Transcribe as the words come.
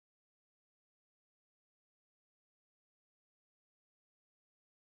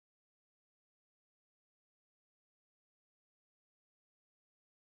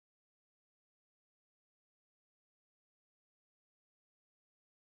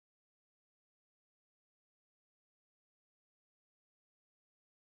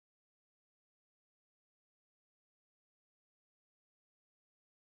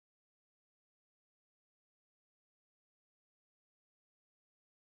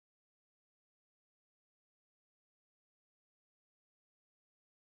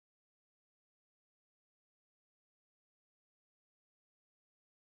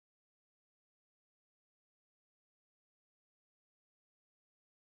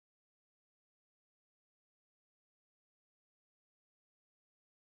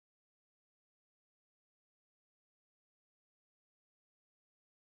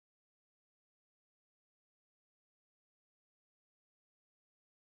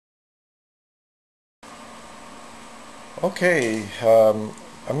Okay,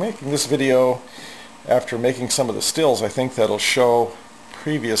 I'm making this video after making some of the stills I think that'll show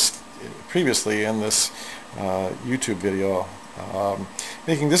previously in this YouTube video.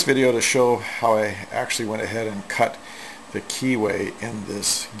 Making this video to show how I actually went ahead and cut the keyway in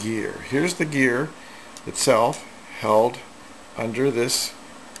this gear. Here's the gear itself held under this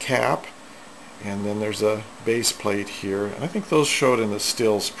cap, and then there's a base plate here, and I think those showed in the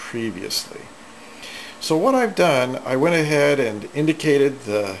stills previously. So what I've done, I went ahead and indicated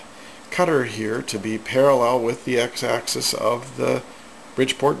the cutter here to be parallel with the x-axis of the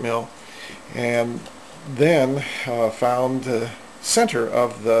Bridgeport mill, and then found the center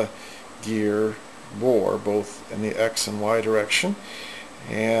of the gear bore both in the x and y direction,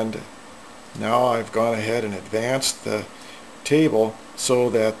 and now I've gone ahead and advanced the table so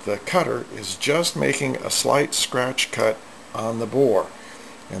that the cutter is just making a slight scratch cut on the bore,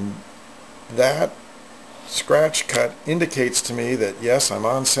 and that scratch cut indicates to me that yes, I'm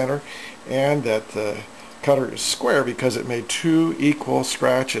on center and that the cutter is square because it made two equal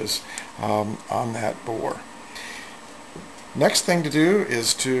scratches on that bore. Next thing to do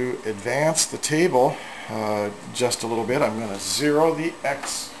is to advance the table just a little bit. I'm going to zero the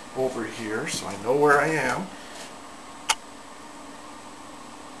X over here so I know where I am.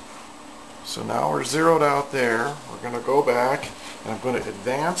 So now we're zeroed out there. We're going to go back and I'm going to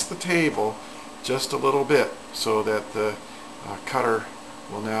advance the table just a little bit so that the cutter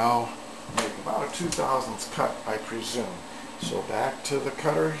will now make about a 2/1000th cut, I presume. So back to the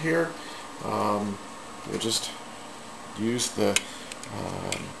cutter here. We'll just use the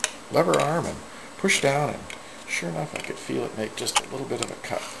lever arm and push down, and sure enough I could feel it make just a little bit of a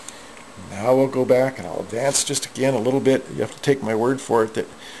cut. Now we'll go back and I'll advance just again a little bit. You have to take my word for it that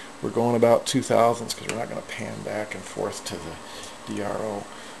we're going about 2/1000ths because we're not going to pan back and forth to the DRO.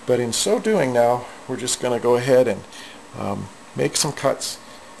 But in so doing now, we're just going to go ahead and make some cuts.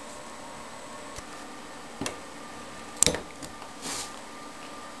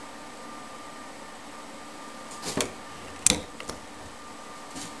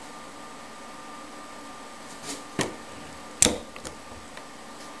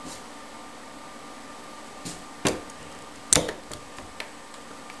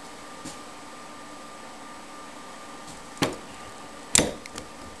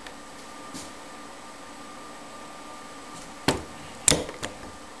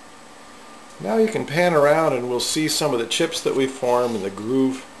 Now you can pan around and we'll see some of the chips that we form and the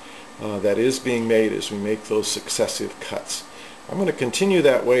groove that is being made as we make those successive cuts. I'm going to continue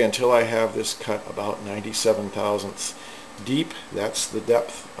that way until I have this cut about 97/1000ths deep. That's the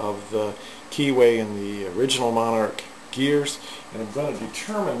depth of the keyway in the original Monarch gears, and I'm going to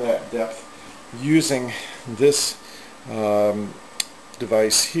determine that depth using this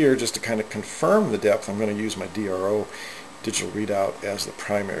device here just to kind of confirm the depth. I'm going to use my DRO digital readout as the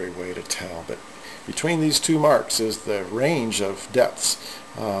primary way to tell, but between these two marks is the range of depths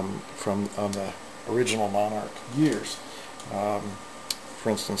from on the original Monarch gears. For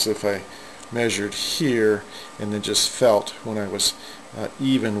instance, if I measured here and then just felt when I was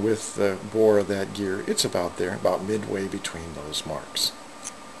even with the bore of that gear, it's about there, about midway between those marks.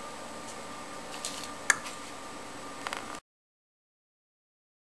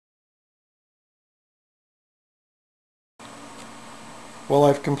 Well,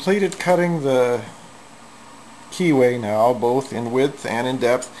 I've completed cutting the keyway now, both in width and in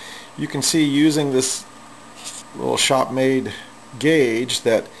depth. You can see using this little shop-made gauge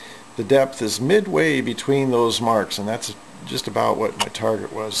that the depth is midway between those marks, and that's just about what my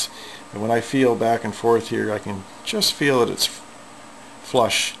target was. And when I feel back and forth here, I can just feel that it's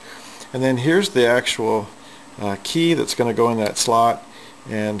flush. And then here's the actual key that's going to go in that slot,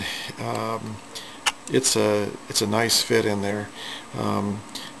 and it's a nice fit in there.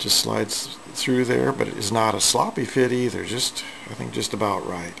 Just slides through there, but it is not a sloppy fit either. I think just about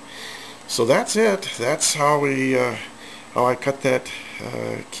right. So that's it. That's how I cut that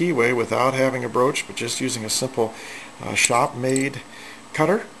keyway without having a broach, but just using a simple shop-made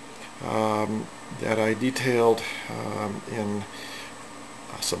cutter that I detailed in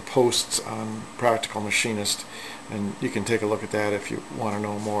some posts on Practical Machinist, and you can take a look at that if you want to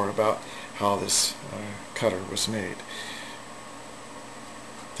know more about how this cutter was made.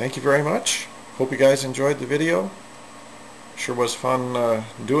 Thank you very much. Hope you guys enjoyed the video. Sure was fun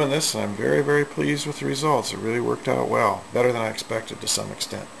doing this, and I'm very, very pleased with the results. It really worked out well, better than I expected to some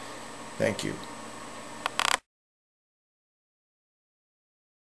extent. Thank you.